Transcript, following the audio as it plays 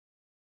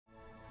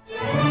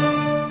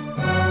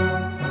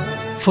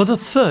For the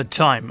third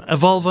time, a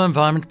Volvo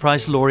Environment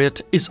Prize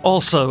laureate is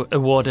also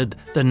awarded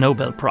the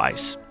Nobel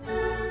Prize.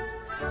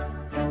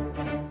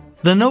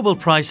 The Nobel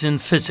Prize in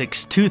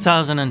Physics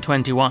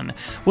 2021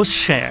 was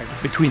shared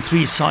between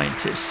three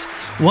scientists.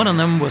 One of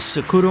them was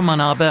Syukuro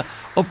Manabe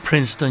of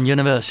Princeton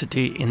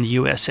University in the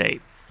USA.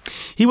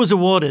 He was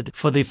awarded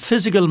for the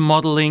physical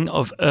modeling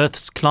of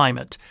Earth's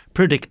climate,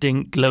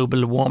 predicting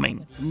global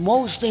warming.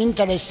 Most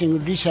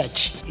interesting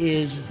research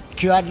is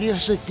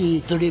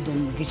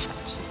curiosity-driven research.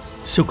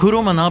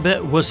 Syukuro Manabe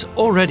was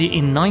already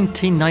in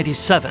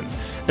 1997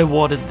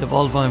 awarded the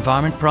Volvo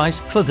Environment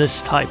Prize for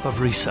this type of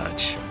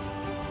research.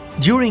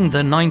 During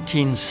the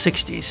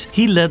 1960s,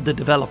 he led the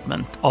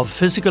development of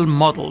physical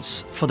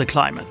models for the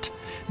climate,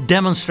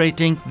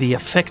 demonstrating the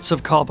effects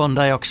of carbon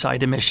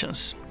dioxide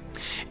emissions.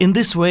 In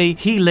this way,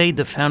 he laid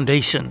the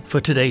foundation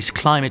for today's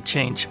climate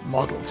change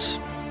models.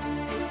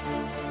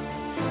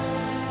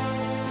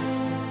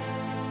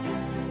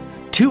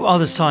 Two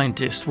other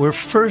scientists were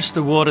first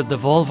awarded the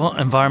Volvo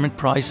Environment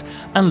Prize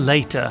and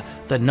later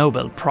the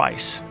Nobel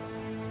Prize.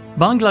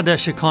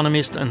 Bangladesh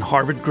economist and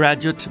Harvard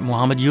graduate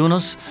Muhammad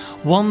Yunus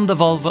won the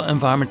Volvo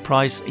Environment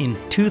Prize in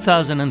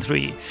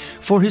 2003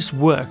 for his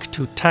work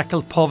to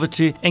tackle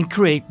poverty and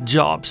create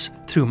jobs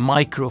through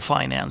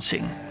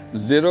microfinancing.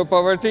 Zero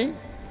poverty,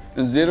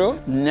 zero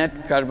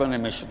net carbon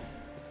emission.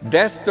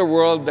 That's the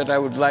world that I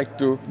would like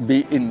to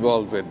be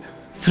involved with.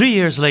 3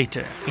 years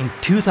later, in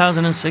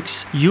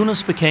 2006,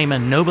 Yunus became a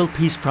Nobel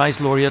Peace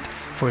Prize laureate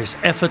for his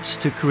efforts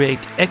to create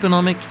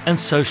economic and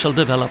social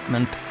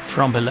development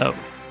from below.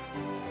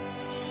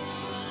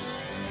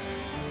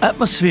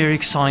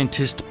 Atmospheric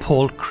scientist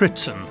Paul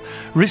Crutzen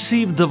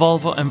received the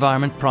Volvo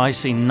Environment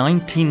Prize in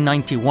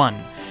 1991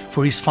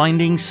 for his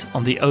findings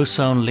on the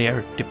ozone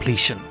layer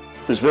depletion.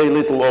 There's very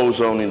little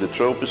ozone in the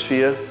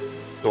troposphere.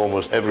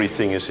 Almost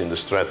everything is in the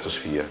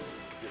stratosphere.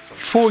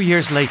 4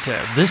 years later,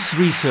 this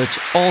research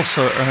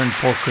also earned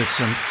Paul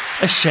Crutzen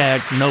a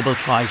shared Nobel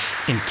Prize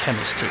in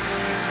chemistry.